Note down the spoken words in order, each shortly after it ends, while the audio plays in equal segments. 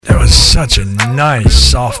such a nice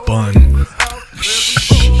soft bun.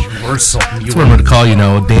 That's what I'm going to call you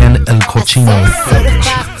now, Dan El Cochino.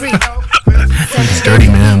 He's dirty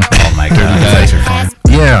man. Oh my god.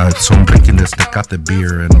 Yeah, so I'm drinking this Tecate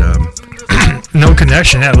beer and no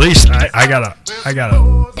connection. At least I got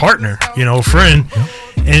a partner, friend,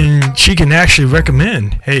 and she can actually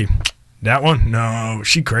recommend. Hey, that one? No,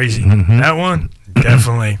 she crazy. Mm-hmm. That one?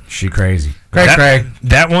 Definitely. She crazy. Cray.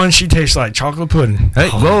 That one, she tastes like chocolate pudding. Hey,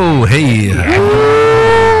 whoa, hey.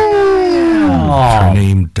 Her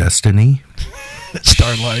name Destiny.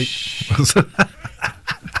 Starlight.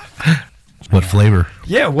 What flavor?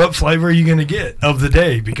 Yeah, what flavor are you going to get of the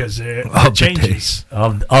day? Because it changes.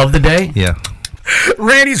 Of the day? Yeah.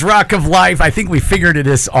 Randy's Rock of Life. I think we figured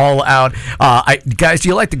this all out. Guys, do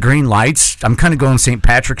you like the green lights? I'm kind of going St.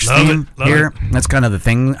 Patrick's theme here. That's kind of the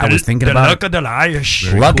thing I was thinking about. Luck of the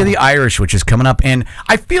Irish. Luck of the Irish, which is coming up. And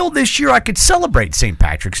I feel this year I could celebrate St.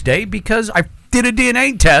 Patrick's Day because I did a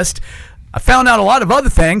DNA test. I found out a lot of other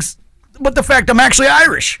things, but the fact I'm actually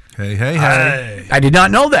Irish. Hey. I did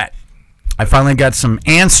not know that. I finally got some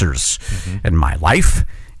answers in my life,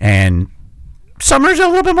 and some are a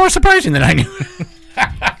little bit more surprising than I knew.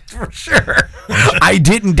 For sure. I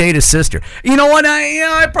didn't date a sister. You know what?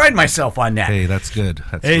 I pride myself on that. Hey, that's good.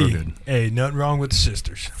 That's real good. Hey, nothing wrong with the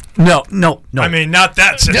sisters. No. I mean, not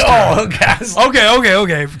that sister. Oh, guys.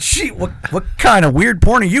 Okay. What kind of weird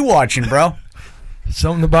porn are you watching, bro?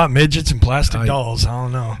 Something about midgets and plastic dolls. I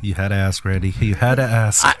don't know. You had to ask, Randy. You had to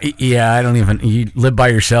ask. I don't even. You live by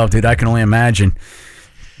yourself, dude. I can only imagine.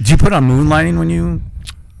 Did you put on moonlighting when you?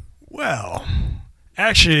 Well,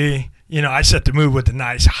 actually, I set the mood with a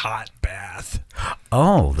nice hot bath.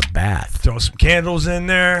 Oh, the bath. Throw some candles in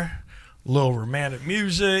there, a little romantic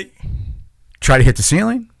music. Try to hit the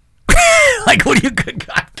ceiling? Like, what do you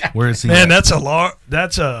got? Where is he? Man, at?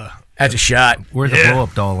 That's a shot. Where's the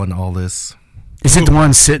blow-up doll in all this? Is it the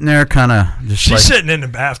one sitting there kind of just She's sitting in the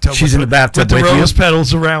bathtub. She's in the bathtub with the rose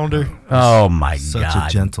petals around her. Oh, my Such God.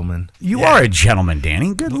 a gentleman. You are a gentleman,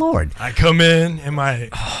 Danny. Good Lord. I come in my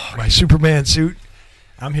Superman suit.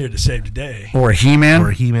 I'm here to save the day. Or a He-Man.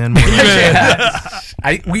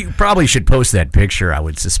 We probably should post that picture, I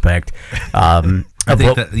would suspect. I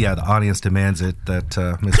think that, the audience demands it, that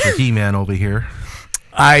Mr. He-Man over here.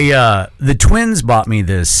 The twins bought me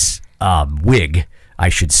this wig, I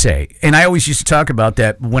should say. And I always used to talk about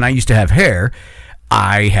that when I used to have hair,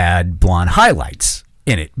 I had blonde highlights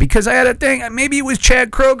in it because I had a thing. Maybe it was Chad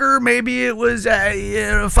Kroger. Maybe it was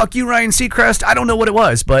fuck you, Ryan Seacrest. I don't know what it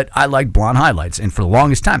was, but I liked blonde highlights. And for the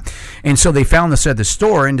longest time. And so they found this at the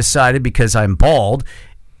store and decided because I'm bald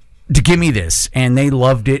to give me this. And they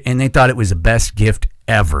loved it. And they thought it was the best gift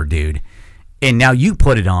ever, dude. And now you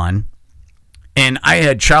put it on. And I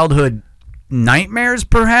had childhood nightmares,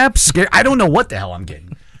 perhaps. I don't know what the hell I'm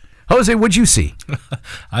getting. Jose, what'd you see?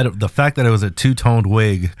 The fact that it was a two-toned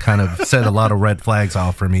wig kind of set a lot of red flags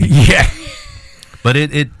off for me. Yeah, but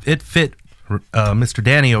it fit Mr.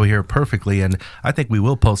 Danny over here perfectly, and I think we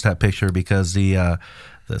will post that picture because the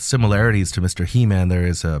similarities to Mr. He-Man there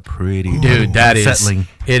is pretty unsettling.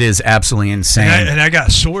 It is absolutely insane. And I got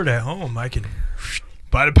a sword at home. I can,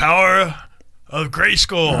 by the power of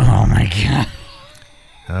Grayskull. Oh my God.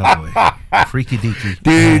 Oh, freaky deaky.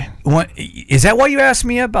 Dude, what, is that why you asked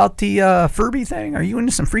me about the Furby thing? Are you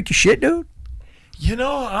into some freaky shit, dude?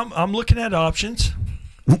 I'm looking at options.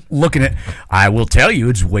 I will tell you,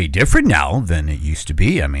 it's way different now than it used to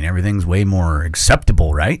be. I mean, everything's way more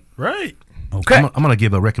acceptable, right? Right. Okay. I'm going to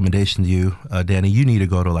give a recommendation to you, Danny. You need to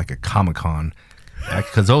go to like a Comic-Con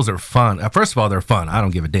because those are fun. First of all, they're fun. I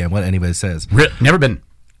don't give a damn what anybody says. Never been.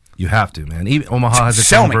 You have to, man. Even Omaha has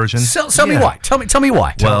its own version. Tell me why. Tell me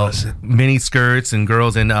why. Well, mini skirts and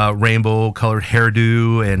girls in rainbow colored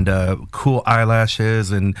hairdo and cool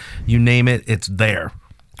eyelashes and you name it, it's there.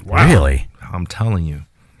 Wow. Really? I'm telling you.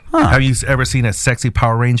 Huh. Have you ever seen a sexy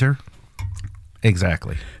Power Ranger?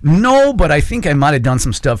 Exactly. No, but I think I might have done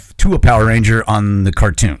some stuff to a Power Ranger on the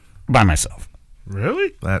cartoon by myself.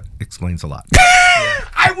 Really? That explains a lot.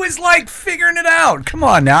 I was like figuring it out. Come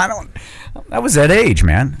on now. I was that age,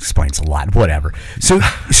 man. Explains a lot. Whatever. So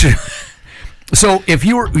if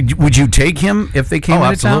you were, would you take him if they came? Oh,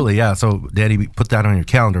 absolutely, yeah. So, Daddy, put that on your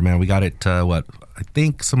calendar, man. We got it. I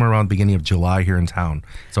think somewhere around the beginning of July here in town.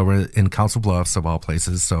 So we're in Council Bluffs of all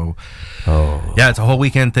places. So, yeah, it's a whole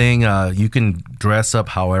weekend thing. You can dress up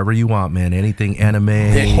however you want, man. Anything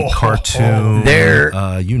anime, cartoon,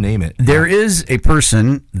 you name it. There is a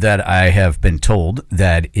person that I have been told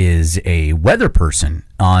that is a weather person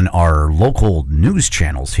on our local news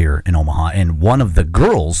channels here in Omaha, and one of the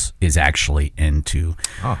girls is actually into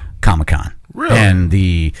Comic-Con. Really? And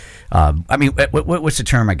the, I mean, what's the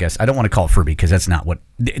term? I guess I don't want to call it Furby because that's not what.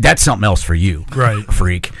 That's something else for you, right?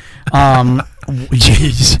 Freak.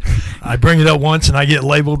 Jeez, I bring it up once and I get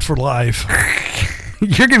labeled for life.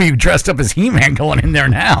 You're gonna be dressed up as He-Man going in there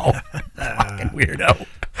now. Fucking weirdo.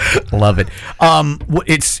 Love it.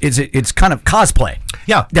 It's kind of cosplay.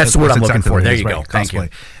 Yeah, that's the word I'm looking for. There you right, go. Thank you.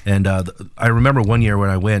 And I remember one year when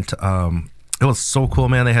I went. It was so cool,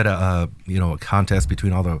 man. They had a contest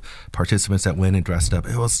between all the participants that went and dressed up.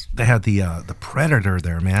 They had the Predator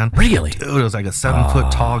there, man. Really? Dude, it was like a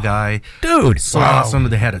 7-foot tall guy. Dude, so awesome.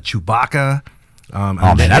 They had a Chewbacca. Man,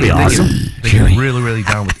 that'd be awesome. They get really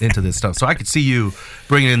down into this stuff. So I could see you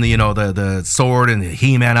bringing in the sword and the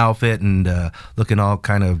He-Man outfit and looking all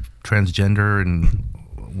kind of transgender and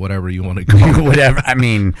whatever you want to call it. Whatever. I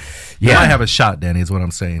mean, yeah. You might have a shot, Danny, is what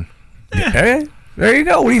I'm saying. Yeah. There you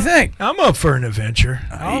go. What do you think? I'm up for an adventure.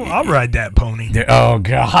 I'll ride that pony. Oh,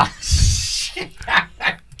 gosh.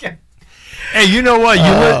 Hey, you know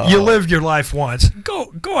what? You lived your life once.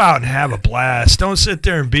 Go out and have a blast. Don't sit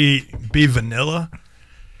there and be vanilla.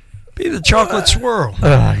 Be the chocolate swirl.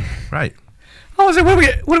 Right. I was like,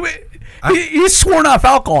 what do we? He's sworn off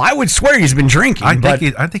alcohol. I would swear he's been drinking.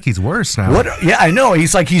 I think he's worse now. Yeah, I know.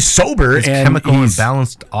 He's sober he's and chemical and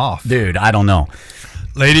balanced off. Dude, I don't know.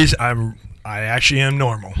 Ladies, I actually am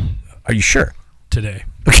normal. Are you sure? Today.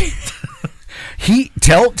 Okay.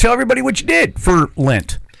 Tell everybody what you did for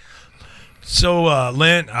Lent. So,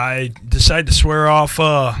 Lent, I decided to swear off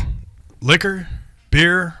liquor,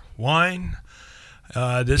 beer, wine.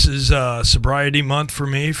 This is sobriety month for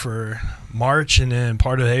me for March and then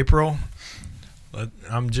part of April. But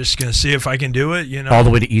I'm just going to see if I can do it, All the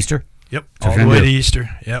way to Easter? Yep, all the way to Easter.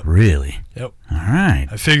 Yep. Really? Yep. All right.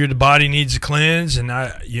 I figured the body needs a cleanse, and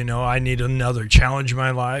I need another challenge in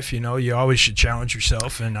my life. You always should challenge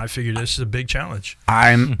yourself, and I figured this is a big challenge.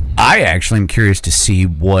 I actually am curious to see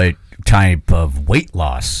what type of weight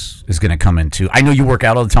loss is going to come into. I know you work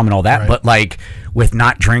out all the time and all that, right. But with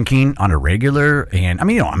not drinking on a regular, and I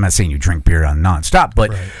mean, I'm not saying you drink beer on nonstop,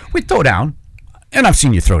 but we throw down, and I've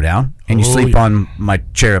seen you throw down, and you sleep on my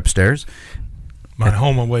chair upstairs. My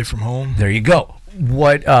home away from home. There you go.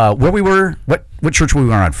 What church we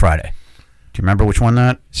were on Friday? Do you remember which one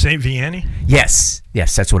that? St. Vianney? Yes,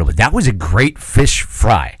 that's what it was. That was a great fish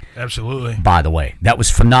fry. Absolutely. By the way, that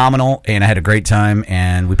was phenomenal, and I had a great time,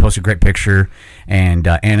 and we posted a great picture, and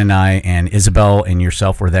Ann and I and Isabel and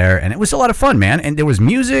yourself were there, and it was a lot of fun, man, and there was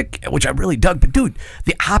music, which I really dug, but dude,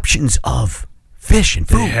 the options of fish and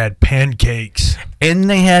food. They had pancakes. And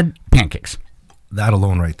they had pancakes. That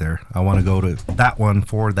alone right there. I want to go to that one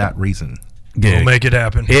for that reason. Dude, we'll make it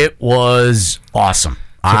happen. It was awesome,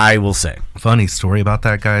 I will say. Funny story about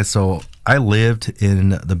that, guys. So I lived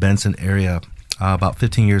in the Benson area about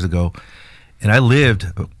 15 years ago, and I lived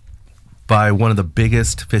by one of the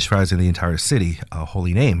biggest fish fries in the entire city,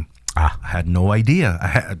 Holy Name. I had no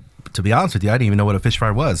idea. To be honest with you, I didn't even know what a fish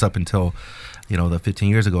fry was up until the 15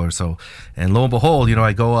 years ago or so. And lo and behold,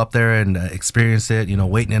 I go up there and experience it,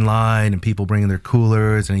 waiting in line and people bringing their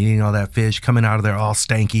coolers and eating all that fish, coming out of there all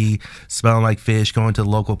stanky, smelling like fish, going to the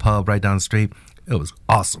local pub right down the street. It was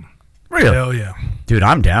awesome. Really? Hell yeah. Dude,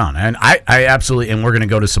 I'm down. And I absolutely, and we're going to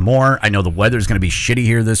go to some more. I know the weather's going to be shitty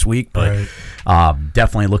here this week, but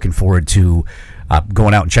definitely looking forward to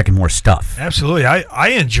going out and checking more stuff. Absolutely. I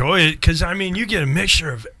enjoy it because, you get a mixture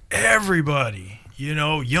of everybody.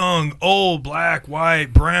 Young, old, black,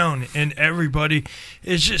 white, brown, and everybody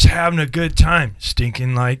is just having a good time,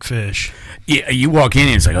 stinking like fish. Yeah, you walk in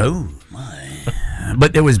and it's like, oh my.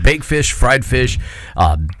 But there was baked fish, fried fish.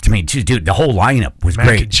 Dude, the whole lineup was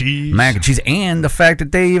great. Mac and cheese. And the fact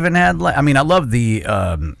that they even had, I love the,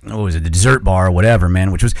 the dessert bar or whatever,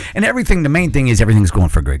 man, and everything, the main thing is everything's going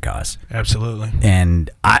for a great cause. Absolutely.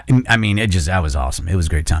 And that was awesome. It was a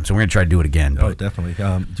great time. So we're going to try to do it again. Oh, definitely.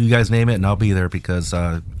 Do you guys name it and I'll be there because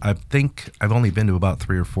I think I've only been to about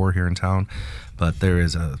 3 or 4 here in town. But there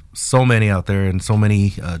is so many out there and so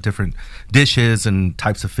many different dishes and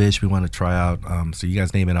types of fish we want to try out. So you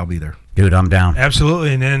guys name it, I'll be there. Dude, I'm down.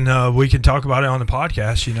 Absolutely. And then we can talk about it on the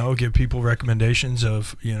podcast, give people recommendations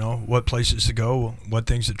of, what places to go, what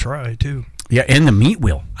things to try, too. Yeah, and the meat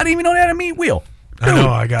wheel. I didn't even know they had a meat wheel. Dude, I know,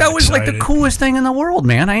 I got that was excited. like the coolest thing in the world,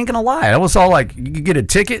 man. I ain't going to lie. I was all like, you get a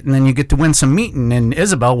ticket and then you get to win some meat. And then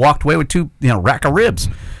Isabel walked away with 2, rack of ribs.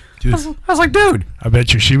 I was like, dude. I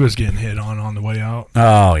bet you she was getting hit on the way out.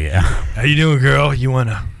 Oh, yeah. How you doing, girl? You want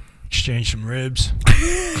to exchange some ribs?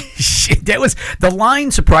 Shit, the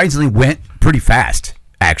line surprisingly went pretty fast,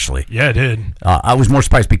 actually. Yeah, it did. I was more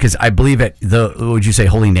surprised because I believe at what would you say,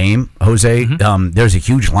 Holy Name, Jose, there's a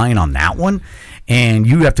huge line on that one. and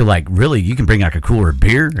you have to like really, you can bring like a cooler of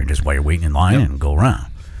beer and just while you're waiting in line and go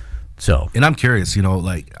around. So, and I'm curious, you know,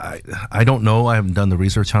 like I don't know, I haven't done the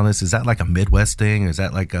research on this. Is that like a Midwest thing? Or is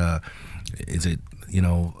that like is it, you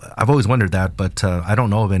know, I've always wondered that, but I don't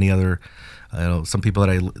know of any other. Some people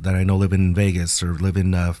that I know live in Vegas or live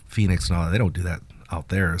in Phoenix and all that. They don't do that out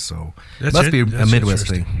there, so it must be a Midwest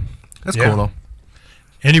thing. That's cool though.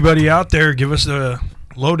 Anybody out there, give us the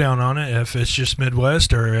lowdown on it. If it's just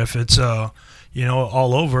Midwest, or if it's you know,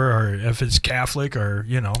 all over, or if it's Catholic, or,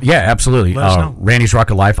 you know. Yeah, absolutely. Randy's Rock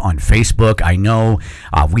of Life on Facebook. I know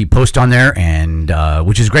we post on there, and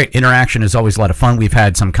which is great. Interaction is always a lot of fun. We've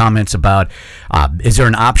had some comments about, is there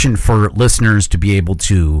an option for listeners to be able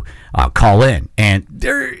to call in? And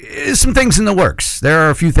there is some things in the works. There are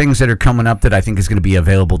a few things that are coming up that I think is going to be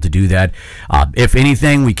available to do that. If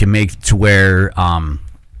anything, we can make it to where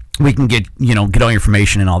we can get all your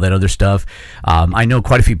information and all that other stuff. I know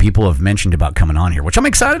quite a few people have mentioned about coming on here, which I'm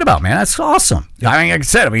excited about, man. That's awesome. I mean, like I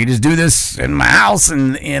said, you just do this in my house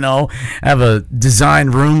and, have a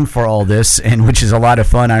designed room for all this, and which is a lot of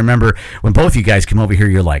fun. I remember when both you guys came over here,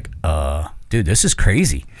 you're like, dude, this is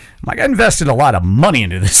crazy. Like, I invested a lot of money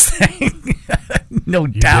into this thing. No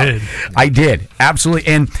doubt. I did.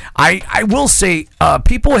 Absolutely. And I will say,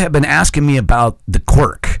 people have been asking me about the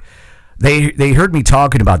Quirk. They heard me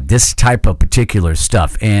talking about this type of particular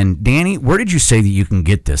stuff. And Danny, where did you say that you can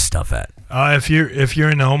get this stuff at? If you're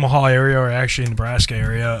in the Omaha area, or actually Nebraska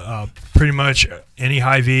area, pretty much any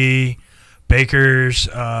Hy-Vee, Baker's,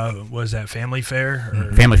 was that Family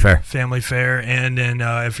Fair? Family Fair. Family Fair. And then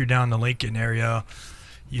if you're down in the Lincoln area,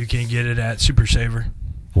 you can get it at Super Saver.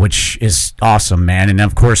 Which is awesome, man. And,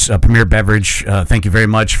 of course, Premier Beverage, thank you very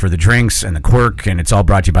much for the drinks and the Quirk, and it's all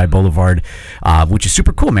brought to you by Boulevard, which is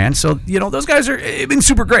super cool, man. So, those guys have been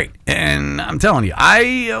super great. And I'm telling you,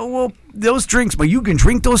 those drinks, but you can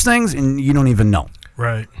drink those things and you don't even know.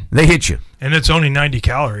 Right. They hit you. And it's only 90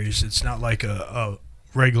 calories. It's not like a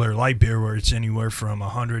regular light beer where it's anywhere from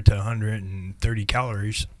 100 to 130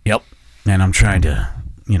 calories. Yep. And I'm trying to,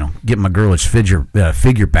 get my girlish figure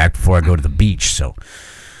back before I go to the beach, So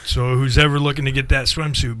who's ever looking to get that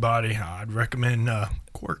swimsuit body, I'd recommend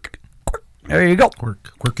Quirk. There you go.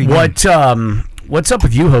 Quirky. What's up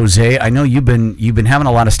with you, Jose? I know you've been having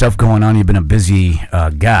a lot of stuff going on. You've been a busy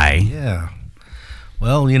guy. Yeah.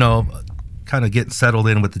 Well, kind of getting settled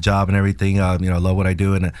in with the job and everything. I love what I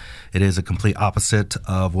do, and it is a complete opposite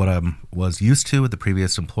of what I was used to with the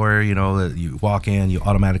previous employer. You walk in, you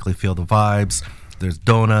automatically feel the vibes. There's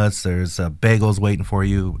donuts, there's bagels waiting for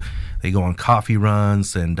you. They go on coffee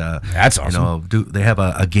runs, and that's awesome. They have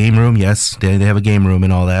a game room? Yes, they have a game room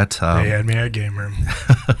and all that. They had me at a game room.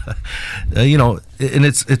 And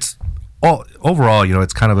it's all overall.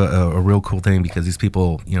 It's kind of a real cool thing because these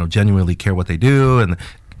people, genuinely care what they do and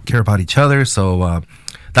care about each other. So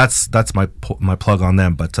that's my plug on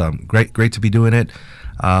them. But great to be doing it.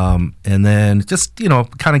 And then just,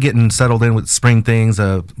 kind of getting settled in with spring things.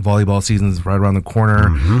 Volleyball season's right around the corner.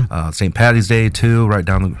 Mm-hmm. St. Patty's Day too, right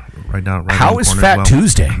down the corner. How is Fat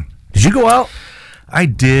Tuesday? Did you go out? I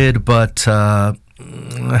did, but I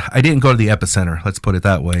didn't go to the epicenter. Let's put it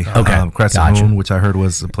that way. Okay, Crescent Moon, which I heard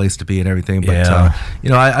was a place to be and everything. But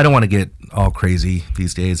I don't want to get all crazy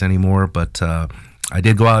these days anymore. But I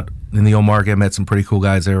did go out in the old market. Met some pretty cool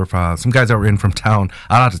guys there. Some guys that were in from town,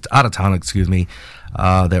 out of town, excuse me.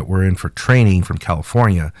 That were in for training from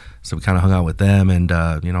California. So we kind of hung out with them and,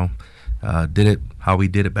 did it how we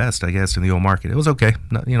did it best, I guess, in the old market. It was okay.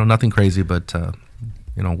 Nothing crazy, but,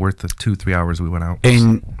 worth the 2-3 hours we went out.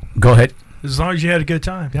 And go ahead. As long as you had a good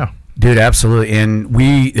time. Yeah. Dude, absolutely. And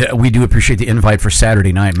we do appreciate the invite for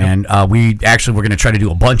Saturday night, man. We actually were going to try to do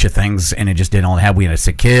a bunch of things, and it just didn't all have. We had a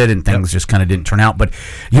sick kid, and things just kind of didn't turn out. But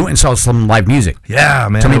you went and saw some live music. Yeah,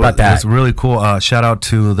 man. Tell me about that. It was really cool. Shout out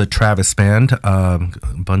to the Travis Band.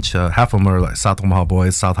 Half of them are like South Omaha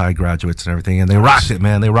boys, South High graduates and everything. And they rocked it,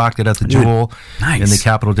 man. They rocked it at the Jewel in the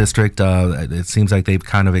Capital District. It seems like they've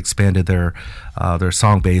kind of expanded their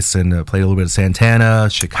song base and played a little bit of Santana,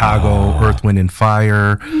 Chicago, Earth, Wind, and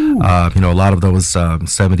Fire. A lot of those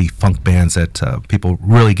 70 funk bands that people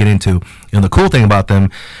really get into. And the cool thing about them,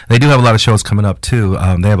 they do have a lot of shows coming up too.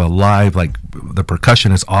 They have a live, the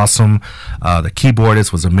percussion is awesome. The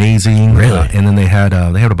keyboardist was amazing. Really? And then they had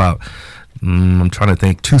about, I'm trying to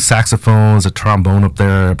think, 2 saxophones, a trombone up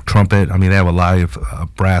there, a trumpet. I mean, they have a live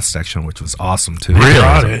brass section, which was awesome too.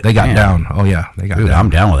 Really? They got down. Oh yeah, they got down. I'm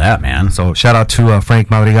down with that, man. So shout out to Frank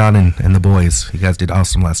Madrigal and the boys. You guys did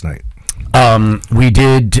awesome last night. We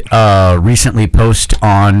did recently post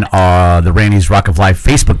on the Randy's Rock of Life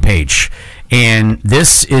Facebook page, and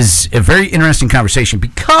this is a very interesting conversation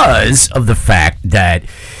because of the fact that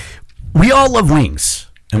we all love wings.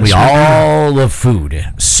 And we all love food.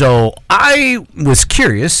 So I was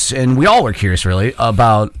curious, and we all were curious, really,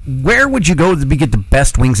 about where would you go to get the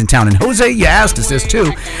best wings in town? And Jose, you asked us this,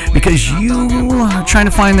 too, because you are trying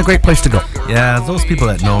to find a great place to go. Yeah, those people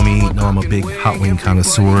that know me know I'm a big hot wing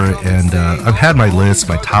connoisseur, and I've had my list,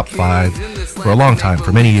 my top 5, for a long time,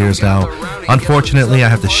 for many years now. Unfortunately, I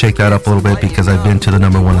have to shake that up a little bit because I've been to the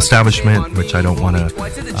number 1 establishment, which I don't want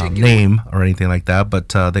to name or anything like that, but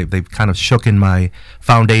they've kind of shook in my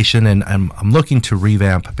foundation, and I'm looking to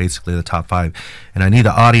revamp basically the top 5, and I need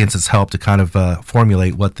the audience's help to kind of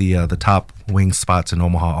formulate what the top wing spots in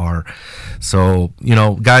Omaha are. So,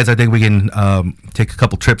 guys, I think we can take a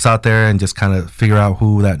couple trips out there and just kind of figure out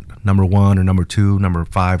who that number 1 or number 2, number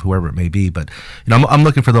 5, whoever it may be. But I'm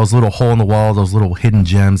looking for those little hole in the wall, those little hidden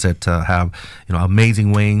gems that have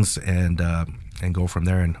amazing wings, and go from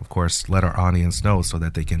there, and of course let our audience know so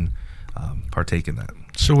that they can partake in that.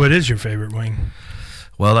 So what is your favorite wing?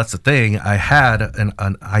 Well, that's the thing. I had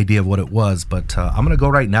an idea of what it was, but I'm going to go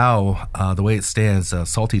right now. The way it stands,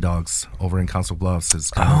 Salty Dogs over in Council Bluffs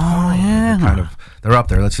is kind of they're up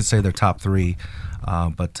there. Let's just say they're top 3.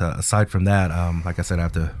 But aside from that, like I said, I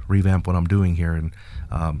have to revamp what I'm doing here,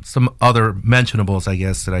 and some other mentionables, I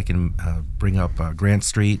guess, that I can bring up. Grant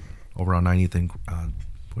Street over on 90th and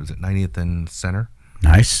 90th and Center.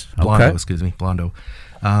 Nice. Blondo, Okay. excuse me, Blondo.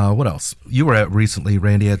 What else? You were at recently,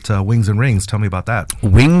 Randy, at Wings and Rings. Tell me about that.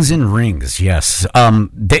 Wings and Rings, yes.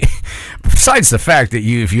 Besides the fact that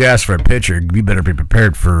if you ask for a pitcher, you better be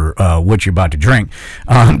prepared for what you're about to drink,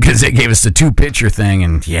 because they gave us the 2-pitcher thing,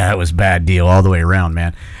 and yeah, it was a bad deal all the way around,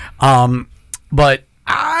 man. But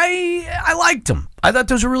I liked them. I thought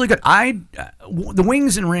those were really good. The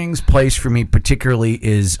Wings and Rings place for me particularly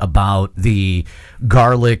is about the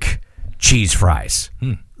garlic cheese fries.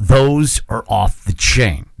 Those are off the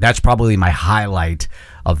chain. That's probably my highlight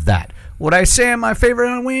of that. Would I say I'm my favorite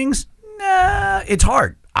on wings? Nah, it's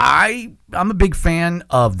hard. I'm a big fan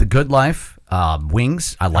of the Good Life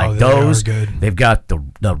wings. I like those. They are good. They've got the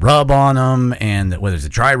rub on them, and whether it's a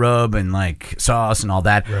dry rub and like sauce and all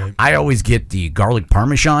that. Right. I always get the garlic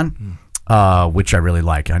parmesan, which I really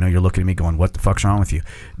like. I know you're looking at me going, "What the fuck's wrong with you,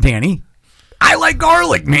 Danny?" I like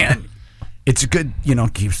garlic, man. It's a good,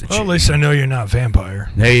 keeps the Well, at least I know you're not vampire.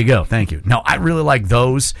 There you go. Thank you. No, I really like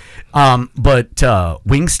those. But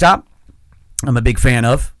Wingstop, I'm a big fan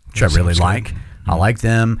of, which I really like. I like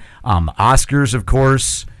them. Oscars, of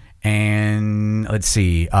course. And let's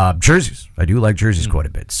see, jerseys. I do like jerseys quite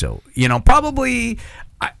a bit. So, probably,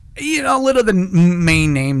 little of the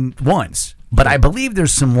main named ones. But I believe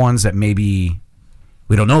there's some ones that maybe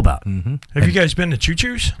we don't know about. Mm-hmm. Have you guys been to Choo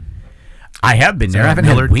Choo's? I have been there. I haven't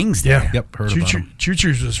had wings there. Yeah. Yep, heard about them. Choo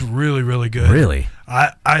Choo's was really, really good. Really?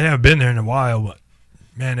 I haven't been there in a while, but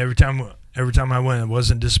man, every time I went, I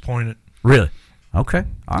wasn't disappointed. Really? Okay.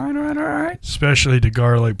 All right. Especially the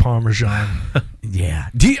garlic parmesan. Yeah.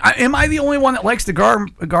 Am I the only one that likes the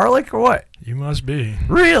garlic or what? You must be.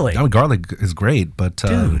 Really? Garlic is great, but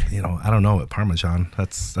Dude. I don't know, Parmesan.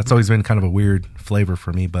 That's always been kind of a weird flavor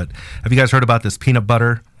for me. But have you guys heard about this peanut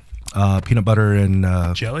butter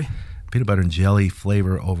and Jelly? Peanut butter and jelly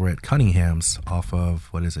flavor over at Cunningham's off of,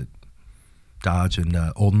 what is it, Dodge and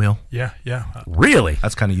Old Mill? Yeah. Really?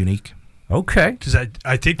 That's kind of unique. Okay. Because I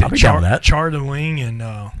think I'll they be down with that. char the wing and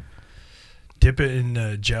dip it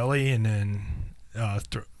in jelly and then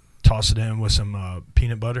toss it in with some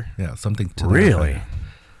peanut butter. Yeah, something to that Really? effect.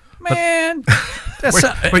 Man, that's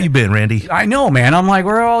Where you been, Randy? I know, man. I'm like,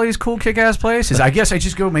 where are all these cool kick-ass places? I guess I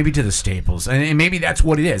just go maybe to the Staples, and maybe that's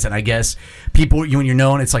what it is. And I guess people, when you're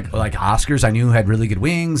known, it's like Oscars. I knew had really good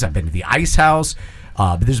wings. I've been to the Ice House,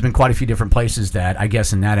 but there's been quite a few different places that I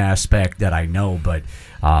guess in that aspect that I know. But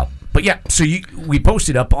yeah, so we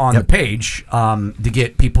posted up on the page to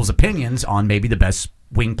get people's opinions on maybe the best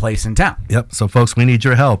wing place in town. Yep. So, folks, we need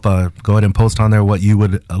your help. Go ahead and post on there what you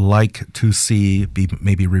would like to see be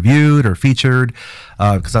maybe reviewed or featured.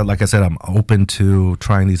 Because, like I said, I'm open to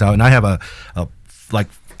trying these out, and I have a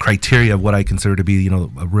criteria of what I consider to be,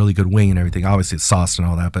 a really good wing and everything. Obviously, it's sauce and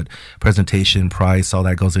all that, but presentation, price, all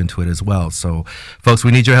that goes into it as well. So, folks,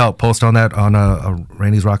 we need your help. Post on that on a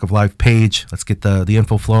Randy's Rock of Life page. Let's get the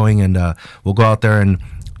info flowing, and we'll go out there and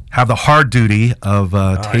have the hard duty of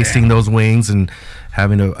tasting those wings and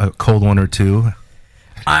having a cold one or two.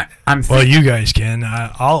 Well, you guys can.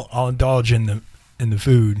 I'll indulge in the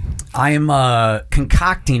food. I am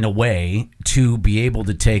concocting a way to be able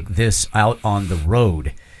to take this out on the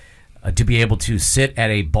road, to be able to sit at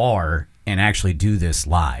a bar and actually do this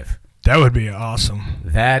live. That would be awesome.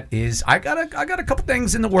 That is, I got a couple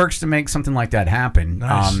things in the works to make something like that happen.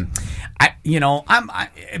 Nice. I'm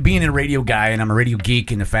being a radio guy and I'm a radio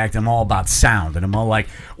geek in the fact that I'm all about sound and I'm all like,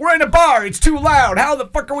 we're in a bar, it's too loud. How the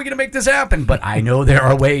fuck are we going to make this happen? But I know there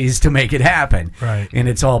are ways to make it happen. Right. And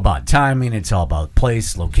it's all about timing, it's all about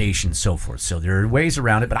place, location, so forth. So there are ways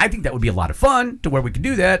around it, but I think that would be a lot of fun to where we could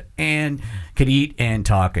do that and could eat and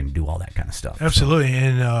talk and do all that kind of stuff. Absolutely.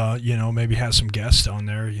 And, maybe have some guests on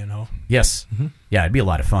there, Yes. Mm-hmm. Yeah, it'd be a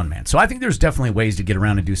lot of fun, man. So I think there's definitely ways to get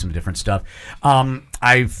around and do some different stuff.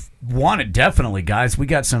 I've wanted definitely, guys. We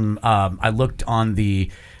got some. I looked on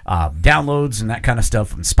the downloads and that kind of stuff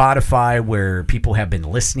from Spotify, where people have been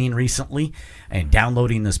listening recently and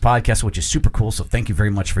downloading this podcast, which is super cool. So thank you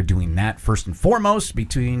very much for doing that. First and foremost,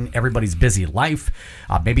 between everybody's busy life,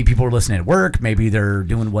 maybe people are listening at work, maybe they're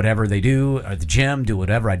doing whatever they do at the gym, do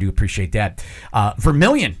whatever. I do appreciate that.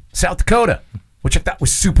 Vermilion, South Dakota, which I thought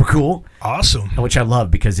was super cool. Awesome. Which I love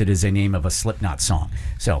because it is a name of a Slipknot song.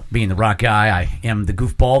 So, being the rock guy, I am the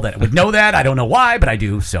goofball that would know that. I don't know why, but I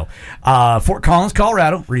do. So, Fort Collins,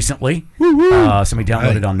 Colorado, recently. Somebody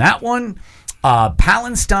downloaded on that one.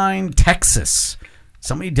 Palestine, Texas.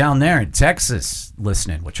 Somebody down there in Texas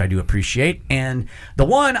listening, which I do appreciate. And the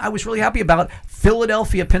one I was really happy about,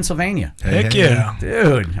 Philadelphia, Pennsylvania. Heck yeah.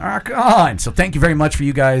 Dude, rock on. So thank you very much for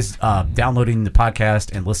you guys downloading the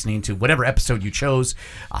podcast and listening to whatever episode you chose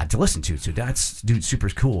to listen to. So that's, dude, super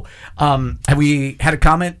cool. Have we had a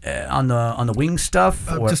comment on the wing stuff?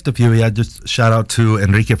 Just a few. Yeah, just shout out to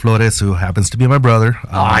Enrique Flores, who happens to be my brother.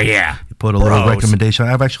 Yeah. He put a little recommendation.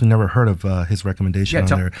 I've actually never heard of his recommendation on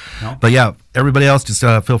there. No? But yeah, everybody else, just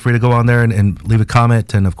feel free to go on there and leave a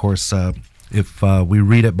comment. And of course, if we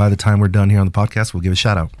read it by the time we're done here on the podcast, we'll give a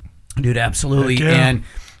shout out. Dude, absolutely. Yeah. And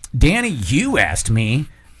Danny, you asked me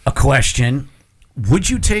a question. Would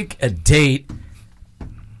you take a date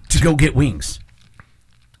to go get wings?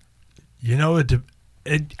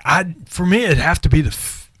 For me, it'd have to be the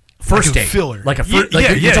first date. Filler. Like a first,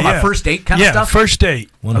 you're talking about first date kind of stuff? Yeah, first date.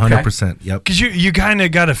 100%. Yep. Because you kind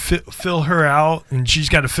of got to fill her out, and she's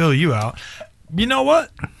got to fill you out. You know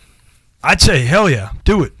what? I'd say hell yeah,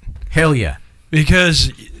 do it. Hell yeah.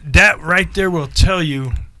 Because that right there will tell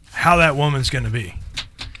you how that woman's going to be.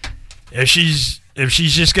 If she's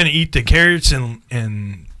just going to eat the carrots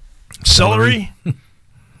and celery,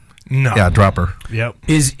 no. Yeah, drop her. Yep.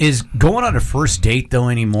 Is going on a first date, though,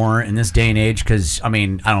 anymore in this day and age? Because, I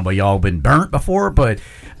mean, I don't know about y'all been burnt before, but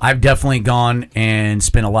I've definitely gone and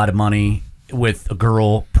spent a lot of money with a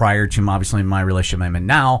girl prior to, obviously, my relationship I'm in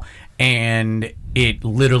now, and it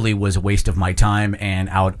literally was a waste of my time and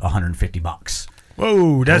out $150.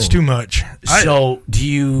 Whoa, that's too much. So, do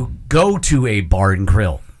you go to a bar and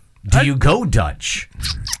grill? Do you go Dutch?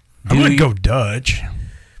 I wouldn't go Dutch.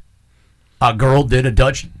 A girl did a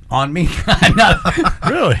Dutch on me.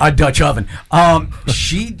 Really? A Dutch oven.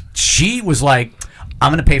 She was like,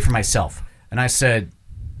 I'm going to pay for myself. And I said,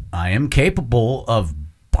 I am capable of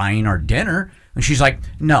buying our dinner. And she's like,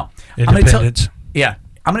 no. Independence.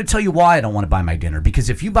 I'm going to tell you why I don't want to buy my dinner. Because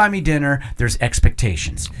if you buy me dinner, there's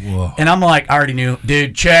expectations. Whoa. And I'm like, I already knew.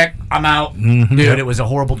 Dude, check. I'm out. Mm-hmm. Dude, it was a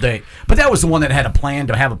horrible date. But that was the one that had a plan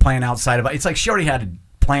to have a plan outside of it. It's like she already had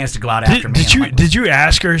plans to go out after me. Did you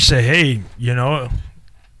ask her, say, hey,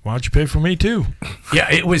 why don't you pay for me too?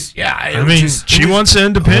 Yeah, it was. Yeah, I mean, she wants the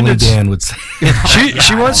independence. Only Dan would say.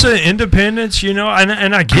 she wants the independence, and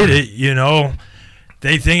I get it.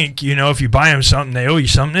 They think, if you buy them something, they owe you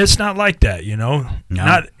something. It's not like that, No.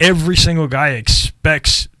 Not every single guy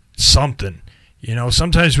expects something.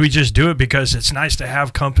 Sometimes we just do it because it's nice to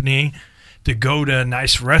have company, to go to a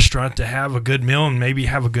nice restaurant, to have a good meal and maybe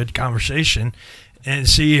have a good conversation and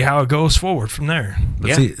see how it goes forward from there.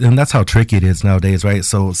 But see, and that's how tricky it is nowadays, right?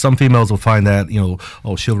 So some females will find that,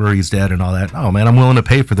 chivalry's dead and all that. Oh, man, I'm willing to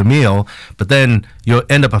pay for the meal. But then you'll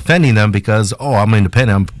end up offending them because, I'm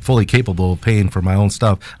independent. I'm fully capable of paying for my own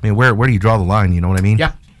stuff. I mean, where do you draw the line? You know what I mean?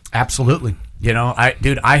 Yeah, absolutely.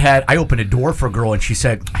 I opened a door for a girl and she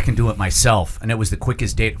said, I can do it myself. And it was the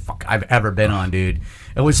quickest date I've ever been on, dude.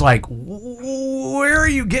 It was like, where are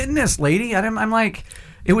you getting this, lady? I'm like,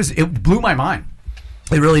 it blew my mind.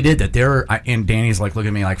 It really did that. And Danny's like, look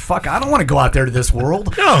at me like, fuck, I don't want to go out there to this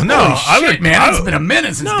world. No. Holy shit, man. It's been a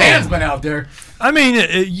minute since Dan's been out there. I mean,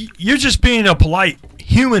 you're just being a polite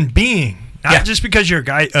human being. Not just because you're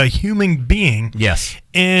a human being. Yes.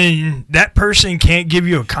 And that person can't give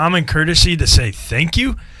you a common courtesy to say thank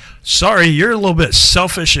you. Sorry, you're a little bit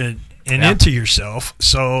selfish and into yourself.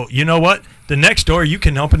 So, you know what? The next door, you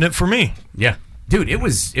can open it for me. Yeah. Dude, it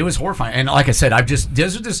was horrifying, and like I said,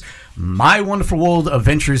 these are just my wonderful world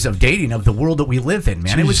adventures of dating, of the world that we live in,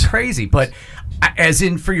 man. Jeez. It was crazy, but as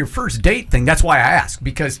in for your first date thing, that's why I asked,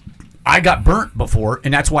 because I got burnt before,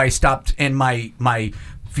 and that's why I stopped. And my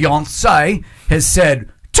fiance has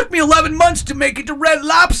said, took me 11 months to make it to Red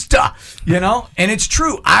Lobster, and it's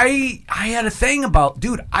true. I had a thing about,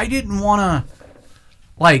 dude, I didn't want to,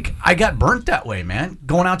 I got burnt that way, man,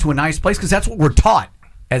 going out to a nice place, because that's what we're taught.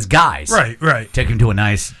 As guys. Right. Take him to a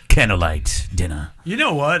nice candlelight dinner. You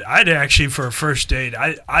know what? I'd actually, for a first date,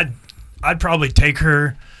 I'd probably take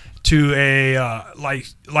her to a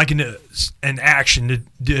an action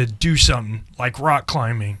to do something like rock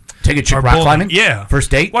climbing. Take a chick rock climbing? Yeah.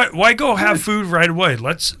 First date? Why go have food right away?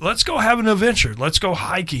 Let's go have an adventure. Let's go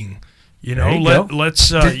hiking. Let's.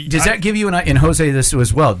 Does that give you and Jose this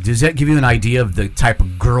as well? Does that give you an idea of the type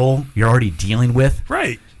of girl you're already dealing with?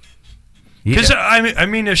 Right. Because I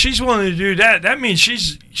mean, if she's willing to do that, that means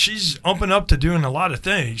she's open up to doing a lot of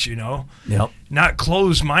things, Yep. Not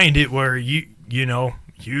closed-minded where you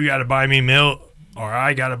got to buy me meal or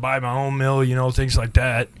I got to buy my own meal, things like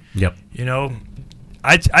that. Yep.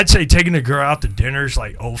 I'd say taking a girl out to dinner is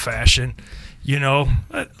like old-fashioned.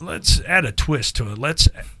 Let's add a twist to it. Let's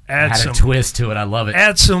add some twist to it. I love it.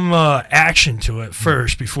 Add some action to it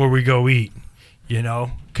first before we go eat.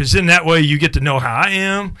 Because then that way you get to know how I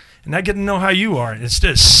am, and I get to know how you are.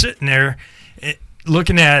 Instead of sitting there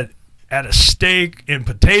looking at a steak and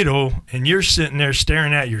potato, and you're sitting there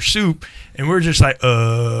staring at your soup, and we're just like,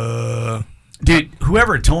 Dude,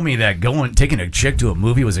 whoever told me that taking a chick to a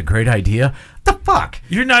movie was a great idea, the fuck?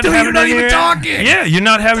 You're not even talking. Yeah, you're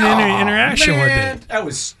not having any interaction with it. That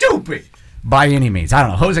was stupid. By any means. I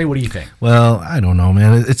don't know. Jose, what do you think? Well, I don't know,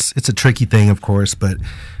 man. It's a tricky thing, of course, but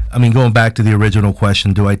I mean, going back to the original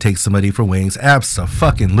question, do I take somebody for wings?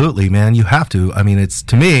 Abso-fucking-lutely, man. You have to. I mean, it's,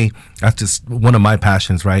 to me, that's just one of my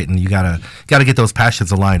passions, right? And you gotta get those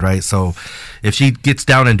passions aligned, right? So if she gets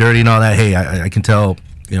down and dirty and all that, hey, I can tell,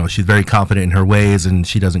 she's very confident in her ways and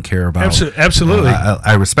she doesn't care about. Absolutely.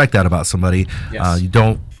 I respect that about somebody. Yes.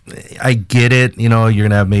 I get it. You're going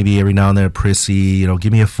to have maybe every now and then a prissy,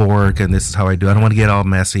 give me a fork and this is how I do. I don't want to get all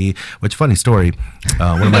messy, which funny story.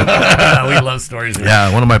 One of my, we love stories.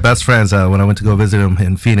 Yeah. One of my best friends, when I went to go visit him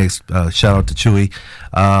in Phoenix, shout out to Chewy.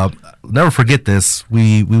 Never forget this.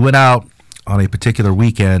 We went out on a particular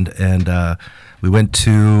weekend and, we went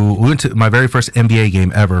to my very first NBA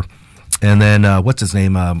game ever. And then, what's his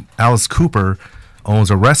name? Alice Cooper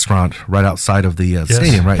owns a restaurant right outside of the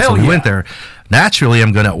stadium, right? Hell so we yeah. went there. Naturally,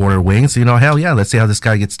 I'm going to order wings. Hell yeah, let's see how this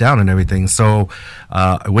guy gets down and everything. So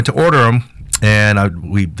I went to order them,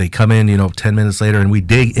 and they come in, 10 minutes later, and we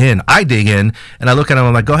dig in. I dig in, and I look at him.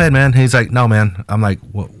 I'm like, go ahead, man. And he's like, no, man. I'm like,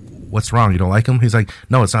 what's wrong? You don't like them? He's like,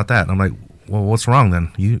 no, it's not that. And I'm like, well, what's wrong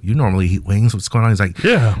then? You normally eat wings. What's going on? He's like,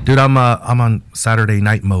 yeah, dude, I'm on Saturday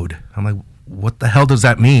night mode. I'm like, what the hell does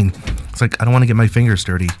that mean? It's like, I don't want to get my fingers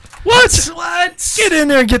dirty. What? Get in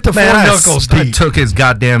there and get the four knuckles deep. I took his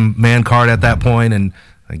goddamn man card at that point, and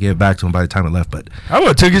I gave it back to him by the time it left. But I would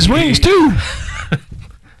have took his wings, too.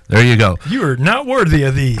 There you go. You are not worthy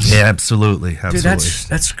of these. Yeah, absolutely. Dude,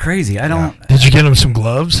 that's crazy. I don't... Yeah. Did you get him some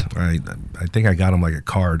gloves? I think I got him like a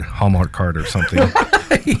card, Hallmark card or something.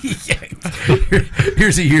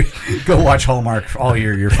 Here's a year. Go watch Hallmark all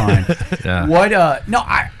year. You're fine. Yeah. What? No,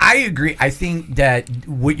 I agree. I think that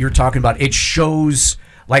what you're talking about, it shows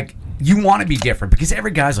like you want to be different because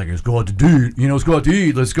every guy's like, let's go out to eat. Let's go out to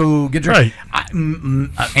eat. Let's go get drunk. Right.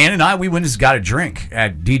 Ann and I, we went and just got a drink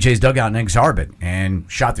at DJ's Dugout in Eggs Harbor and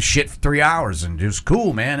shot the shit for 3 hours, and it was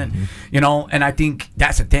cool, man. And and I think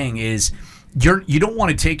that's the thing is. You don't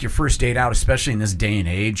want to take your first date out, especially in this day and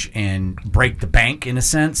age, and break the bank in a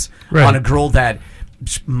sense on a girl that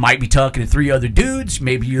might be talking to 3 other dudes.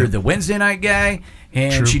 Maybe you're the Wednesday night guy,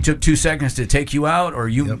 and she took 2 seconds to take you out, or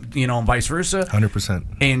and vice versa. 100%.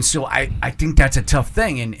 And so I think that's a tough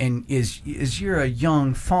thing. And is you're a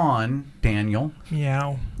young fawn, Daniel?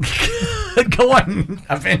 Meow. Going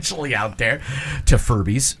eventually out there to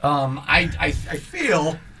Furbies. I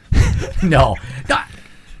feel no,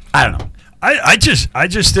 I don't know. I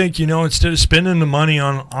just think, instead of spending the money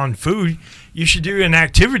on food, you should do an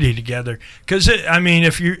activity together. Because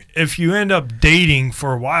if you end up dating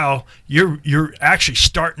for a while, you're actually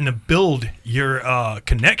starting to build your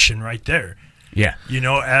connection right there. Yeah,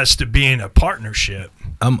 as to being a partnership.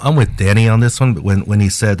 I'm with Danny on this one, but when he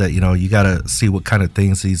said that you got to see what kind of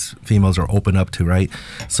things these females are open up to, right?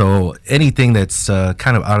 So anything that's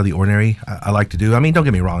kind of out of the ordinary, I like to do. I mean, don't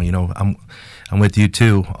get me wrong, I'm with you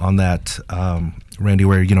too on that, Randy.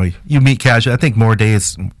 Where you meet casual. I think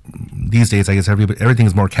these days, I guess everything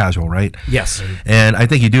is more casual, right? Yes. And I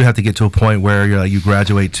think you do have to get to a point where you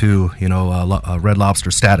graduate to Red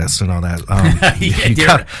Lobster status and all that.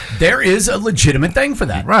 There is a legitimate thing for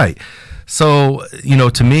that, right? So,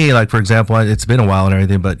 to me, like, for example, it's been a while and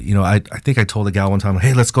everything, but, I think I told a gal one time,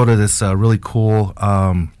 hey, let's go to this really cool,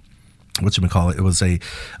 whatchamacallit? It was a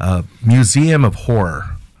museum of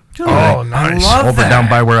horror. Oh, nice. I love Over that. down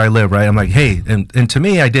by where I live, right? I'm like, hey, and to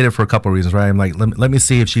me, I did it for a couple of reasons, right? I'm like, let me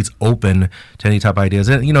see if she's open to any type of ideas.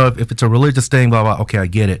 And, if it's a religious thing, blah, blah, okay, I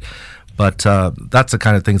get it. But that's the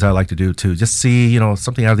kind of things I like to do too. Just see,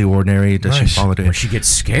 something out of the ordinary. Does she follow it? Where she gets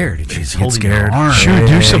scared. And she's holding scared. her arm. Should we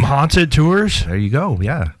do some haunted tours? There you go.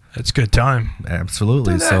 Yeah, That's a good time.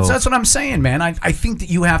 absolutely. That's what I'm saying, man. I think that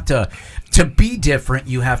you have to be different.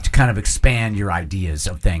 You have to kind of expand your ideas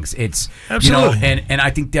of things. It's Absolutely. and I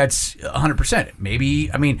think that's 100%.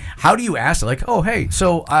 Maybe, I mean, how do you ask it? Like, oh, hey,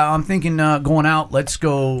 so I'm thinking going out. Let's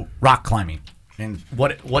go rock climbing. And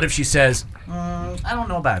what if she says, I don't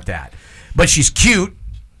know about that, but she's cute.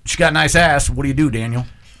 She got a nice ass. What do you do, Daniel?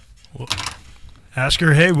 Ask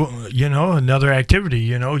her, hey, another activity.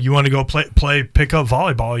 You want to go play pickup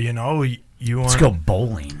volleyball. You want Let's go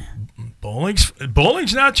bowling.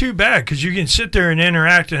 Bowling's not too bad because you can sit there and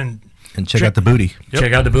interact and check out the booty. Yep.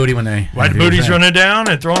 Check out the booty when they while the do their booty's thing. running down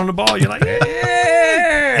and throwing the ball. You're like,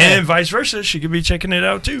 and vice versa. She could be checking it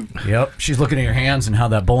out too. Yep, she's looking at your hands and how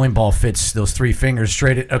that bowling ball fits those 3 fingers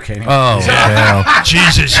straight. Okay. Oh, hell.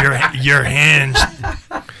 Jesus, your hands.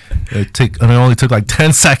 It only took like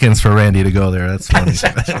 10 seconds for Randy to go there. That's funny.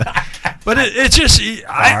 But it's just,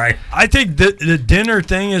 right. I think the dinner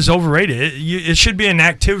thing is overrated. It should be an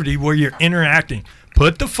activity where you're interacting.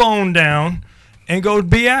 Put the phone down and go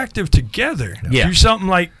be active together. Yeah. Do something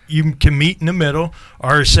like you can meet in the middle,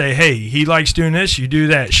 or say, hey, he likes doing this, you do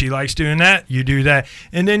that. She likes doing that, you do that,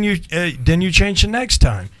 and then you change the next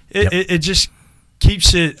time. It just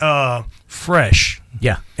keeps it fresh.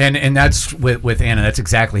 Yeah, and that's with Anna. That's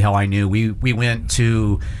exactly how I knew. We went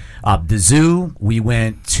to the zoo. We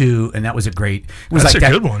went to, and that was a great. It was That's like a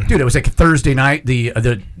that, good one. dude. It was like a Thursday night, the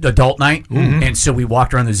adult night, and so we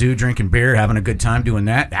walked around the zoo drinking beer, having a good time doing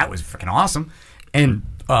that. That was freaking awesome. And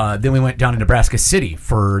then we went down to Nebraska City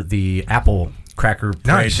for the apple cracker parade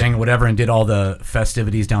Nice. thing, or whatever, and did all the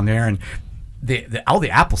festivities down there. And all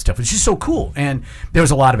the Apple stuff was just so cool, and there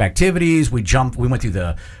was a lot of activities. We went through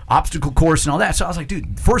the obstacle course and all that. So I was like,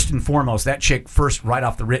 dude, first and foremost, that chick right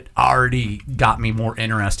off the rip already got me more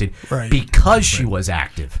interested, Right. because she was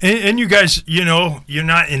active. And you guys, you're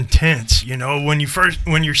not intense. When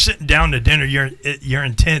you're sitting down to dinner, you're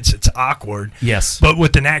intense. It's awkward. Yes. But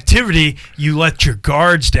with an activity, you let your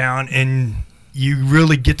guards down, and you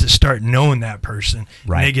really get to start knowing that person.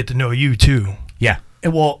 Right. And they get to know you too. Yeah.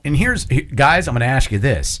 Well, and guys, I'm going to ask you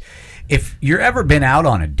this: if you're ever been out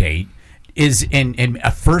on a date, is in a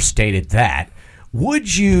first date at that,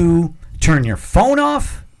 would you turn your phone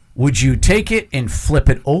off? Would you take it and flip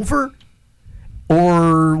it over?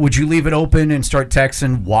 Or would you leave it open and start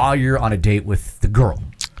texting while you're on a date with the girl?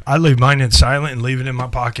 I leave mine in silent and leave it in my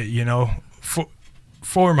pocket.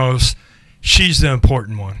 Foremost, she's the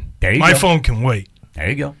important one. There you my go. phone can wait. There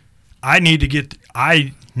you go. I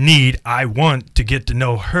want to get to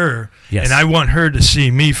know her, Yes. and I want her to see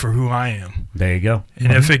me for who I am. There you go.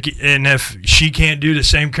 And if she can't do the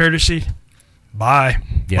same courtesy, bye.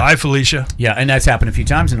 Yeah. Bye, Felicia. Yeah, and that's happened a few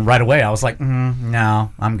times, and right away I was like,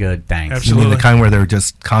 no, I'm good, thanks. You mean Absolutely. the kind where they're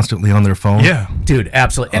just constantly on their phone? Yeah. Dude,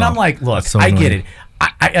 absolutely. And I'm like, look, that's so I get annoying. it.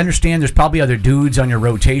 I understand there's probably other dudes on your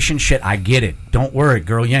rotation. Shit, I get it. Don't worry,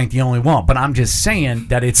 girl, you ain't the only one. But I'm just saying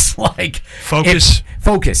that it's like Focus.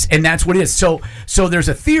 focus, and that's what it is. So there's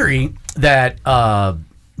a theory that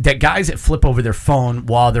that guys that flip over their phone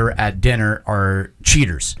while they're at dinner are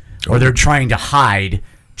cheaters, or they're trying to hide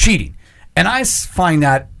cheating. And I find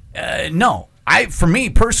that no, for me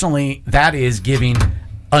personally, that is giving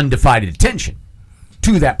undivided attention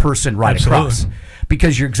to that person right Absolutely. across.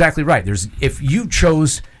 Because you're exactly right. If you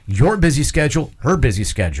chose your busy schedule, her busy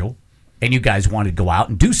schedule, and you guys wanted to go out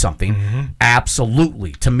and do something,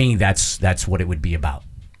 absolutely. To me, that's what it would be about.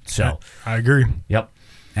 So, I agree. yep,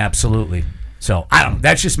 absolutely. So I don't know.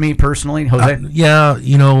 That's just me personally, Jose. Yeah,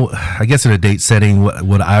 I guess in a date setting,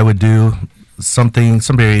 what I would do, some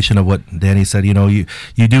variation of what Danny said. You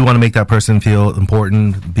do want to make that person feel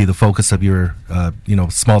important, be the focus of your,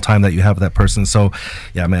 small time that you have with that person. So,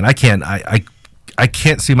 yeah, man, I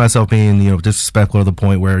can't see myself being, disrespectful to the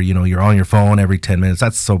point where, you're on your phone every 10 minutes.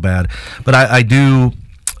 That's so bad. But I do,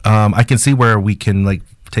 I can see where we can, like,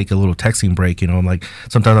 take a little texting break. I'm like,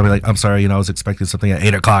 sometimes I'll be like, I'm sorry, I was expecting something at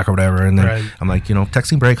 8 o'clock or whatever, and then I'm like,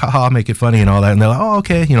 texting break, haha, make it funny and all that, and they're like, oh,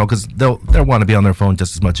 okay, because they'll want to be on their phone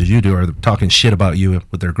just as much as you do, or they're talking shit about you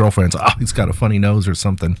with their girlfriends. Oh, he's got a funny nose or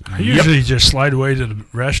something. I usually just slide away to the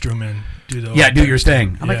restroom and do your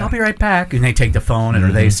thing. I'm like, I'll be right back, and they take the phone, and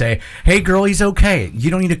or they say, hey girl, he's okay, you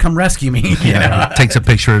don't need to come rescue me. Takes a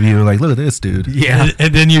picture of you, like, look at this dude.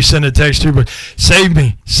 And then you send a text through, but save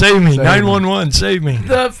me 911, save me.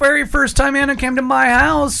 The very first time Anna came to my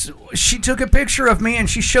house, she took a picture of me and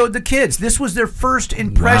she showed the kids. This was their first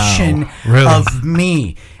impression of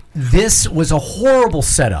me. This was a horrible